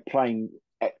 they're playing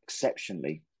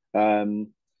exceptionally.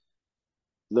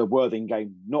 The Worthing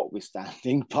game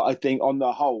notwithstanding, but I think on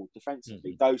the whole,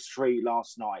 defensively, those 3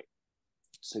 last night,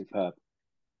 superb.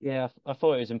 Yeah, I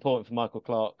thought it was important for Michael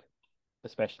Clark,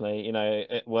 especially,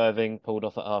 at Worthing, pulled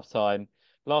off at half-time.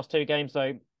 Last 2 games,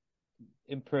 though,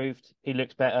 improved. He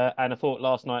looks better. And I thought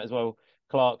last night as well,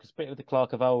 Clark, a bit of the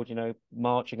Clark of old,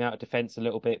 marching out of defence a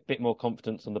little bit more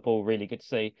confidence on the ball, really good to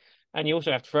see. And you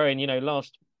also have to throw in,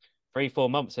 last 3-4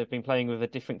 months, they've been playing with a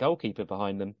different goalkeeper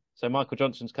behind them. So Michael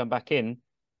Johnson's come back in.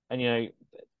 And,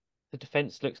 the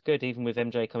defence looks good, even with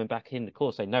MJ coming back in. Of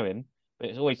course, they know him, but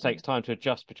it always takes time to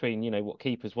adjust between, what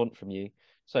keepers want from you.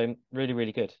 So really,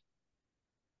 really good.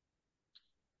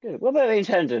 Good. What about the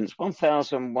attendance?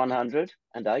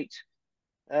 1,108.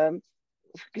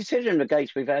 Considering the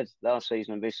gates we've had last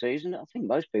season and this season, I think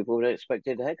most people would have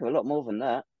expected a heck of a lot more than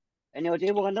that. Any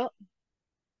idea why not?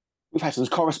 We've had some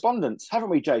correspondence,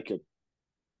 haven't we, Jacob?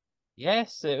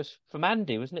 Yes, it was from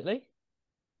Andy, wasn't it, Lee?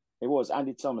 It was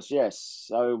Andy Thomas, yes.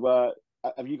 So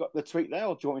have you got the tweet there,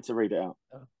 or do you want me to read it out?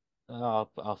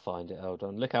 I'll find it. Hold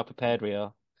on. Look how prepared we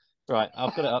are. Right,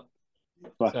 I've got it up.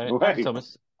 So Right. Andy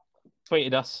Thomas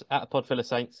tweeted us at Podful of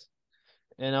Saints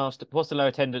and asked, what's the low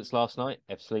attendance last night?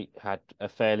 Ebbsfleet had a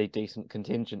fairly decent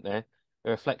contingent there. A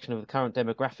reflection of the current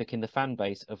demographic in the fan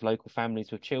base of local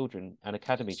families with children and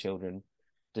academy children,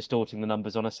 distorting the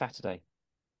numbers on a Saturday.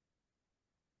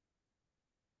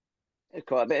 There's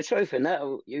quite a bit of truth in that,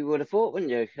 you would have thought,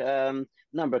 wouldn't you?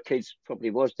 Number of kids probably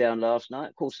was down last night.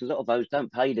 Of course, a lot of those don't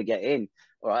pay to get in.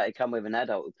 All right, they come with an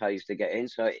adult who pays to get in.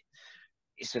 So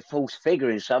it's a false figure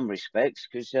in some respects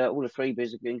because all the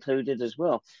freebies are included as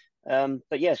well.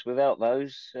 But yes, without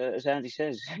those, as Andy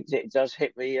says, it does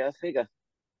hit the figure.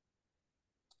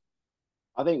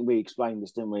 I think we explained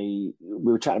this, didn't we?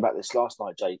 We were chatting about this last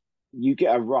night, Jake. You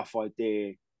get a rough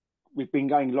idea. We've been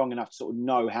going long enough to sort of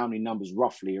know how many numbers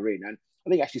roughly are in. And I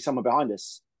think actually someone behind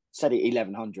us said it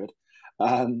 1,100.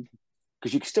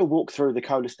 Because you can still walk through the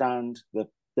cola stand.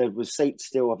 There was seats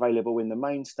still available in the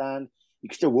main stand. You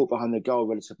can still walk behind the goal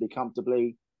relatively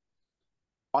comfortably.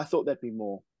 I thought there'd be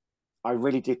more. I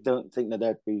really don't think that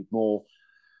there'd be more.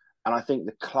 And I think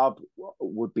the club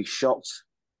would be shocked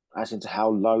as into how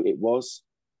low it was.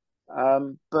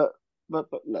 But look,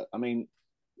 I mean,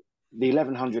 the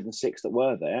 1,106 that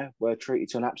were there were treated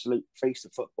to an absolute feast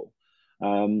of football.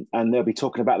 And they'll be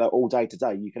talking about that all day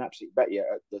today. You can absolutely bet you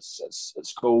at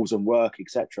schools and work,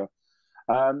 etc.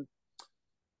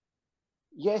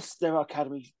 Yes, there are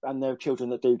academies and there are children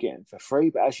that do get in for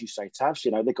free. But as you say, Tabs,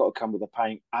 they've got to come with a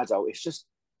paying adult. It's just,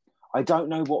 I don't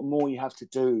know what more you have to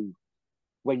do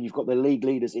when you've got the league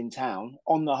leaders in town.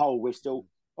 On the whole, we're still,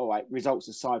 all right, results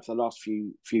aside for the last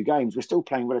few games, we're still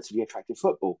playing relatively attractive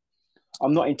football.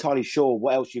 I'm not entirely sure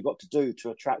what else you've got to do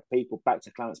to attract people back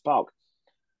to Clarence Park.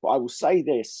 But I will say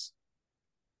this.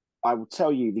 I will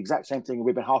tell you the exact same thing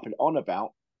we've been harping on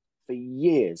about for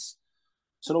years.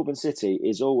 St Albans City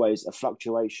is always a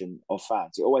fluctuation of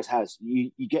fans. It always has.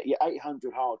 You get your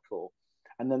 800 hardcore,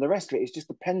 and then the rest of it is just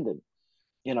dependent.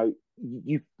 You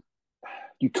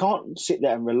can't sit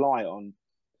there and rely on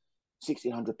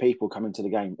 1,600 people coming to the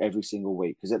game every single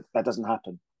week because that doesn't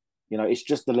happen. It's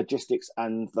just the logistics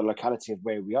and the locality of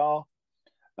where we are,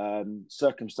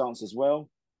 circumstance as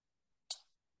well.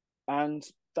 And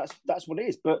that's what it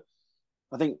is. But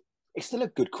I think it's still a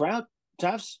good crowd,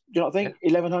 Tavs. Do you not think?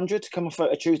 Yeah. 1,100 to come on for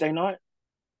a Tuesday night?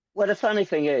 Well, the funny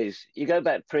thing is, you go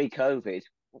back pre-COVID,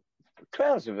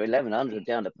 crowds of 1,100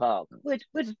 down the park, we'd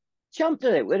jumped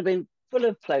at it. We'd have been full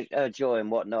of pleasure, joy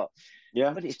and whatnot.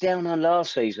 Yeah. But it's down on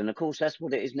last season. Of course, that's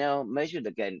what it is now measured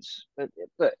against.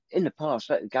 But in the past,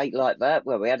 a gate like that,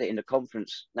 where we had it in the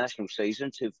conference national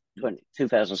season,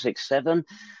 2006-07,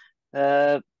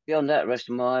 beyond that, the rest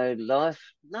of my life,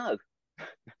 no.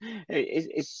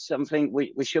 It's something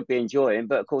we should be enjoying,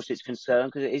 but of course it's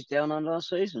concerned because it is down on last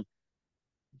season.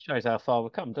 It shows how far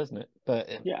we've come, doesn't it? But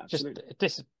yeah, just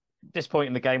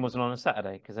disappointing the game wasn't on a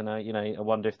Saturday because I know, I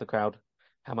wonder if the crowd,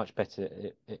 how much better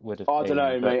it would have been. I don't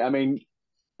know, mate. I mean,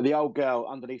 the old girl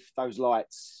underneath those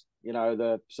lights. You know,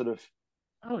 the sort of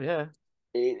Oh yeah.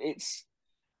 it's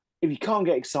if you can't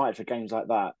get excited for games like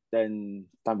that, then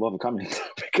don't bother coming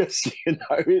because you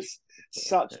know it's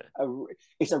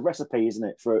a recipe, isn't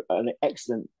it, for an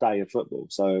excellent day of football.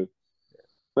 So,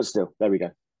 but still, there we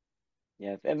go.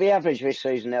 Yeah, the average this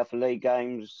season now for league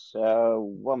games,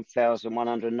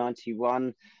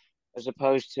 1,191, as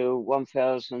opposed to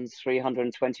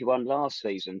 1,321 last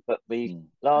season. But the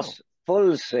last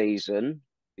full season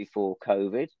before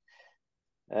COVID,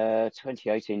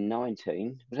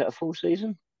 2018-19, was that a full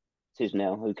season? It is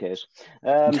now. Who cares?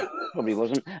 Probably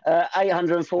wasn't.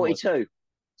 842.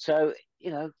 So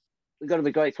we've got to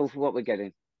be grateful for what we're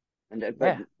getting, and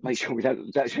make sure we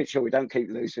don't keep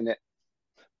losing it.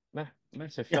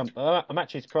 Massive jump. I'm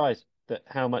actually surprised that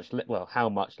how much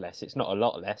less. It's not a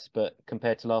lot less, but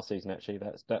compared to last season, actually,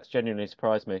 that's genuinely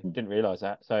surprised me. Didn't realise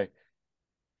that. So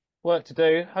work to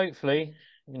do. Hopefully,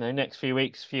 next few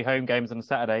weeks, few home games on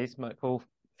Saturdays might call a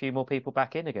few more people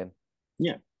back in again.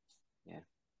 Yeah.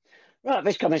 Right,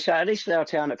 this coming Saturday, Slough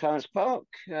Town at Clarence Park.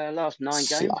 Last 9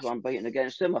 games, unbeaten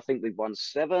against them. I think we've won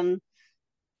 7.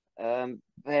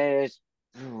 They've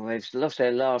lost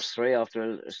their last 3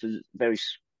 after a very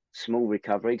small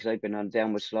recovery because they've been on a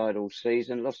downward slide all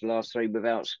season. Lost the last 3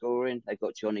 without scoring. They've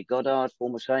got Johnny Goddard,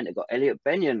 former Saint. They've got Elliot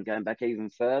Benyon going back even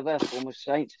further, former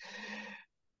Saint.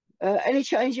 Any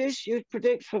changes you'd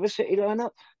predict for the City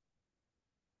lineup?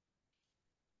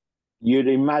 You'd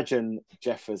imagine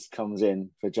Jeffers comes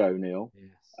in for Joe Neal.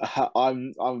 Yes.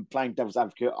 I'm playing devil's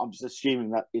advocate. I'm just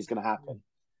assuming that is going to happen.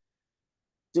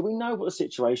 Do we know what the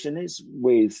situation is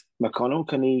with McConnell?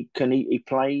 Can he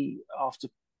play after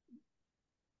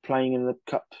playing in the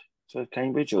Cup for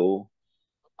Cambridge? Or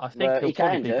I think he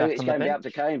can do. It's going to be up to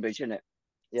Cambridge, isn't it?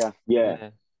 Yeah.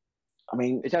 I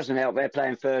mean, it doesn't help. They're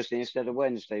playing Thursday instead of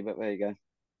Wednesday, but there you go.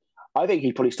 I think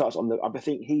he probably starts on the. I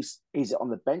think he's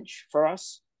on the bench for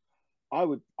us. I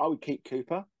would keep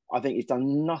Cooper. I think he's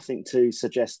done nothing to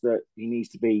suggest that he needs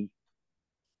to be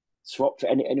swapped for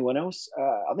anyone else.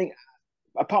 I think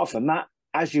apart from that,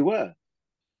 as you were,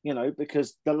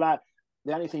 because the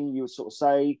only thing you would sort of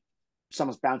say,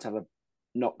 someone's bound to have a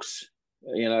knocks,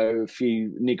 a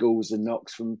few niggles and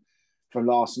knocks from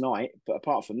last night. But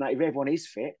apart from that, if everyone is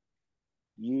fit,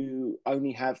 you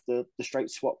only have the straight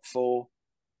swap for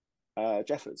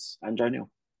Jeffers and Joe Neal.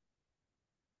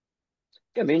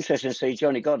 Going to be interesting to see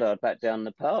Johnny Goddard back down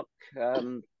the park. I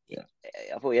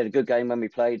thought he had a good game when we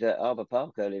played at Arbor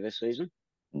Park earlier this season.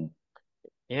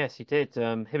 Yes, he did.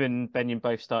 Him and Benyon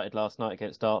both started last night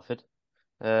against Dartford.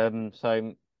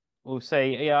 So we'll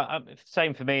see. Yeah,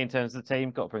 same for me in terms of the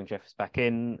team. Got to bring Jeffers back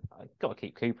in. Got to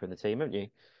keep Cooper in the team, haven't you?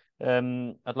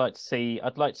 I'd like to see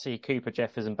Cooper,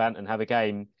 Jeffers, and Banton have a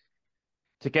game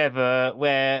together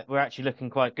where we're actually looking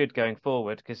quite good going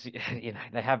forward because they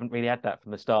haven't really had that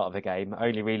from the start of the game.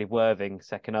 Only really Worthing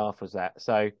second half was that.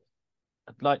 So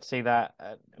I'd like to see that.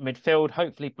 Midfield,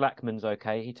 hopefully Blackman's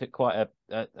okay. He took quite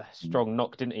a strong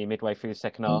knock, didn't he, midway through the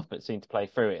second half, but seemed to play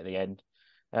through it at the end.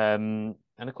 And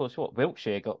of course,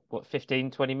 Wiltshire got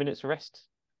 15, 20 minutes of rest.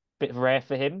 Bit of rare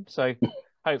for him. So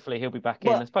hopefully he'll be back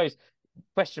in. I suppose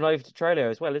question over to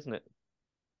Trolio as well, isn't it?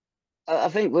 I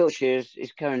think Wiltshire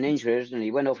is carrying an injury, isn't he?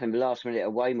 He went off in the last minute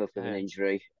at Weymouth with an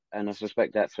injury, and I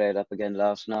suspect that flared up again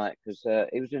last night because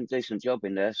he was doing a decent job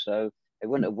in there, so they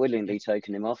wouldn't have willingly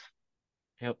taken him off.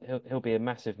 He'll be a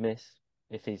massive miss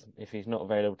if he's not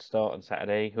available to start on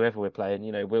Saturday. Whoever we're playing,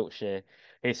 Wiltshire,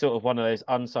 he's sort of one of those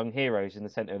unsung heroes in the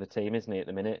centre of the team, isn't he? At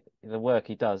the minute, the work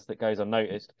he does that goes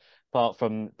unnoticed, apart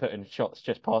from putting shots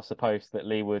just past the post that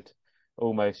Lee Wood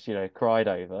almost cried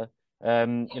over.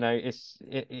 Apart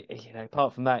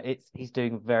from that, he's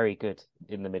doing very good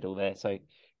in the middle there, so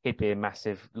he'd be a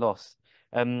massive loss.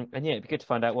 And yeah, it'd be good to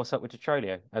find out what's up with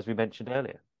Detrolio, as we mentioned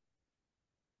earlier.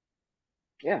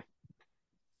 Yeah.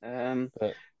 Right.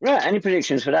 Any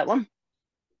predictions for that one?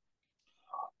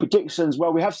 Predictions.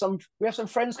 Well, we have some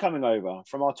friends coming over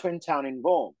from our twin town in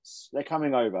Worms. They're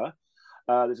coming over.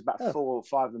 There's about 4 or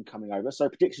 5 of them coming over. So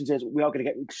predictions is we are going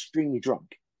to get extremely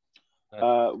drunk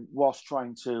whilst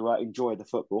trying to enjoy the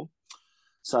football.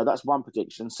 So that's one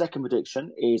prediction. Second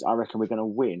prediction is I reckon we're going to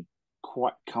win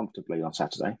quite comfortably on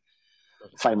Saturday.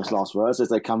 Famous last words as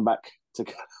they come back to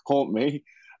haunt me.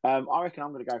 I reckon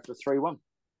I'm going to go for 3-1.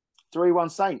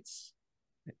 3-1 Saints.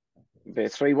 It'd be a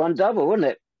 3-1 double, wouldn't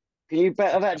it? Can you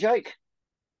bet on that, Jake?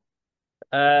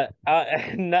 No,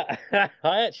 I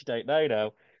actually don't know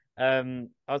now.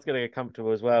 I was going to go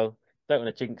comfortable as well. Don't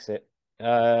want to jinx it.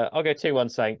 I'll go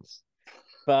 2-1 Saints.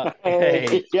 But but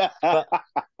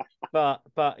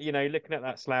looking at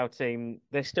that Slough team,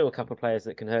 there's still a couple of players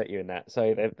that can hurt you in that.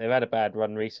 So they've had a bad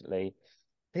run recently.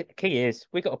 the key is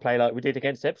we've got to play like we did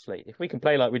against Ebbsfleet. If we can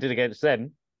play like we did against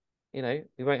them, we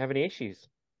won't have any issues.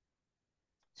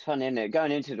 It's funny, isn't it?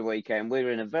 Going into the weekend, we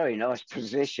were in a very nice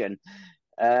position.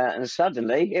 And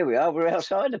suddenly, here we are, we're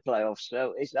outside the playoffs.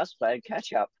 So it's us playing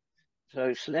catch up.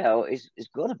 So Slough it's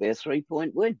got to be a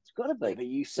 3-point win. It's got to be. Yeah, but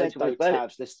you said, though,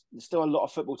 Tabs, there's still a lot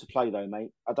of football to play, though,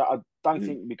 mate. I don't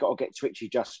think we've got to get twitchy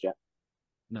just yet.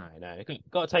 No.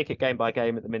 Got to take it game by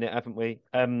game at the minute, haven't we?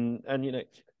 And,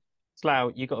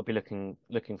 Slough, you've got to be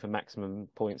looking for maximum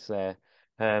points there.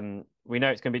 We know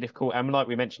it's going to be difficult. And like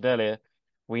we mentioned earlier,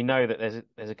 we know that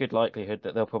there's a good likelihood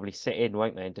that they'll probably sit in,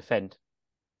 won't they, and defend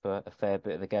for a fair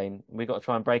bit of the game. We've got to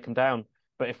try and break them down.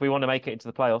 But if we want to make it into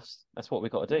the playoffs, that's what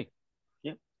we've got to do.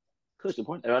 Yeah, good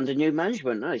point. They're under new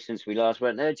management, no? Since we last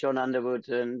went there, John Underwood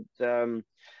and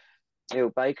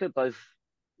Neil Baker both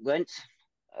went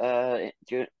earlier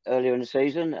in the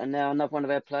season, and now another one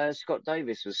of our players, Scott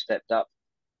Davis, has stepped up.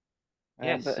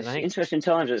 Yes, but it's interesting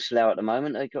times at Slough at the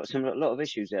moment. They've got a lot of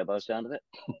issues there by the sound of it.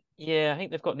 Yeah, I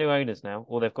think they've got new owners now,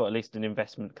 or they've got at least an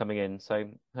investment coming in. So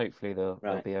hopefully they'll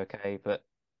be okay. But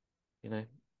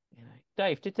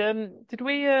Dave, did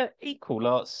we equal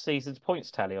last season's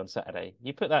points tally on Saturday?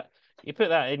 You put that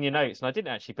in your notes, and I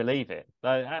didn't actually believe it.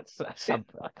 I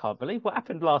can't believe what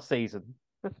happened last season.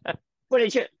 Well,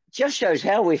 it just shows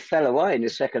how we fell away in the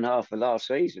second half of last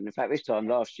season. In fact, this time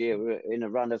last year, we were in a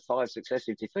run of 5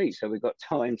 successive defeats, so we've got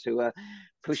time to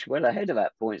push well ahead of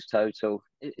that points total.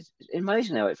 It's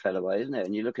amazing how it fell away, isn't it?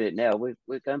 And you look at it now, we're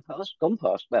gone past.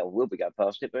 Well, we'll be going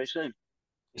past it very soon.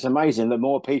 It's amazing that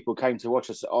more people came to watch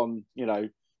us on,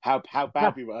 how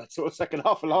bad we were to the second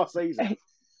half of last season.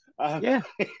 Yeah,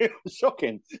 it was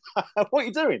shocking. What are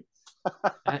you doing?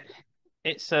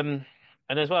 It's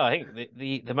And as well, I think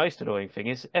the most annoying thing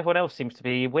is everyone else seems to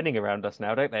be winning around us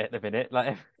now, don't they? At the minute,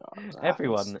 like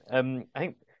everyone. I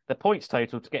think the points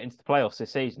total to get into the playoffs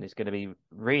this season is going to be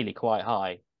really quite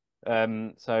high.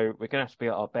 So we're going to have to be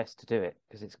at our best to do it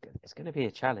because it's going to be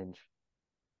a challenge.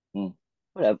 Well,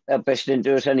 our best didn't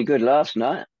do us any good last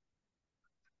night.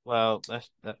 Well,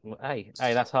 hey,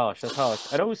 that's harsh. That's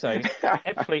harsh. And also,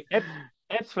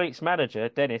 Ebbsfleet's manager,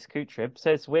 Dennis Kutrib,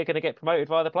 says we're going to get promoted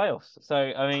via the playoffs. So,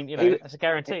 I mean, that's a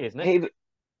guarantee, isn't it?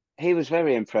 He was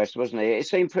very impressed, wasn't he? It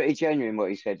seemed pretty genuine what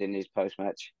he said in his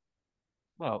post-match.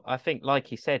 Well, I think, like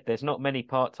he said, there's not many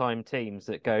part-time teams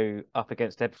that go up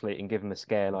against Ebbsfleet and give them a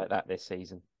scare like that this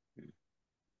season.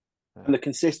 And the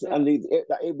consistent, and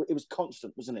it was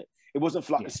constant, wasn't it? It wasn't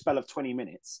for like a spell of 20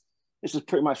 minutes. This was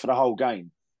pretty much for the whole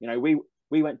game.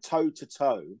 We went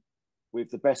toe-to-toe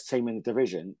with the best team in the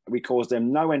division. We caused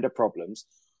them no end of problems.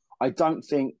 I don't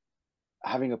think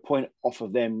having a point off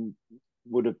of them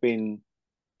would have been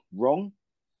wrong.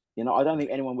 I don't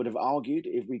think anyone would have argued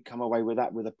if we come away with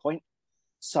that with a point.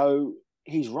 So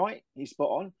he's right. He's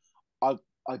spot on.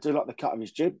 I do like the cut of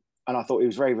his jib, and I thought he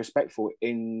was very respectful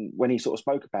when he sort of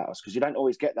spoke about us, because you don't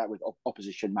always get that with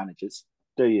opposition managers,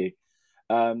 do you?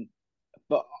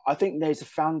 But I think there's a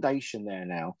foundation there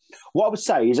now. What I would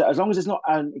say is that as long as there's not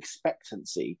an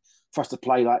expectancy for us to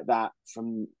play like that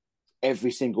from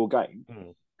every single game,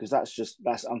 because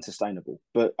that's unsustainable.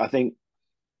 But I think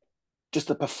just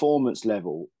the performance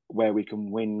level where we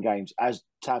can win games, as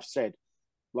Tav said,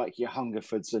 like your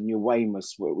Hungerfords and your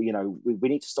Weymouths, we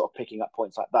need to start picking up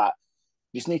points like that.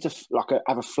 You just need to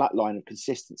have a flat line of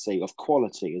consistency, of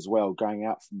quality as well, going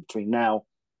out from between now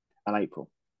and April.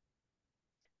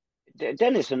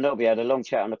 Dennis and Nobby had a long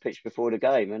chat on the pitch before the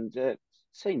game and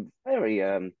seemed very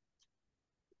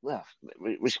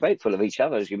respectful of each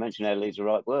other, as you mentioned. Earlier is the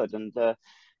right word, and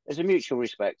there's a mutual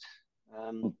respect.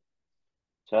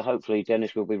 So hopefully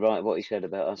Dennis will be right in what he said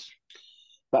about us.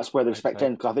 That's where the respect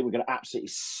ends, because I think we're going to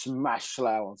absolutely smash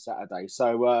Slough on Saturday.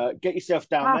 So get yourself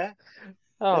down there.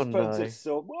 Oh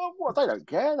well, they don't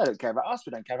care. They don't care about us.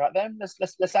 We don't care about them.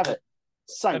 Let's have it.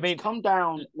 Saints, come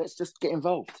down. Let's just get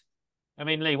involved. I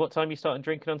mean, Lee, what time are you starting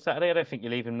drinking on Saturday? I don't think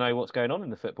you'll even know what's going on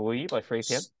in the football, will you, by 3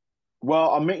 p.m?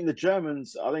 Well, I'm meeting the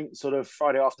Germans, I think, sort of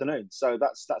Friday afternoon. So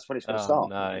that's when it's going to start.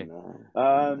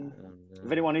 No.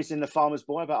 If anyone is in the Farmer's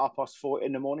Boy about 4:30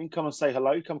 in the morning, come and say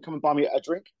hello. Come and buy me a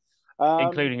drink.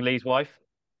 Including Lee's wife.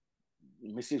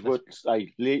 Mrs. Wood,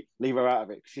 leave her out of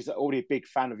it. She's already a big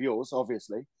fan of yours,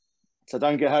 obviously. So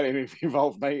don't get her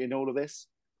involved, mate, in all of this.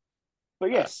 But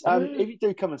yes, if you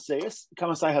do come and see us, come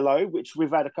and say hello, which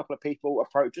we've had a couple of people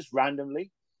approach us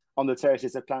randomly on the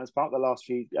terraces of Clarence Park the last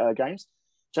few games.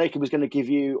 Jacob is going to give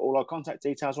you all our contact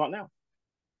details right now.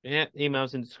 Yeah,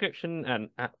 emails in the description and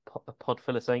at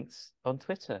Podful of Saints on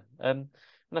Twitter. And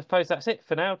I suppose that's it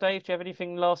for now. Dave, do you have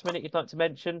anything last minute you'd like to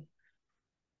mention?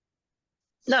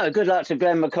 No, good luck to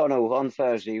Glenn McConnell on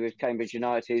Thursday with Cambridge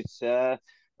United.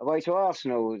 Away to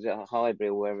Arsenal, Highbury,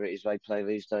 or wherever it is they play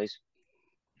these days.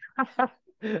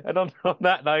 And on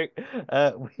that note,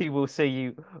 we will see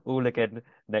you all again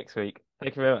next week.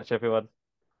 Thank you very much, everyone.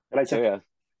 Later. Cheerio.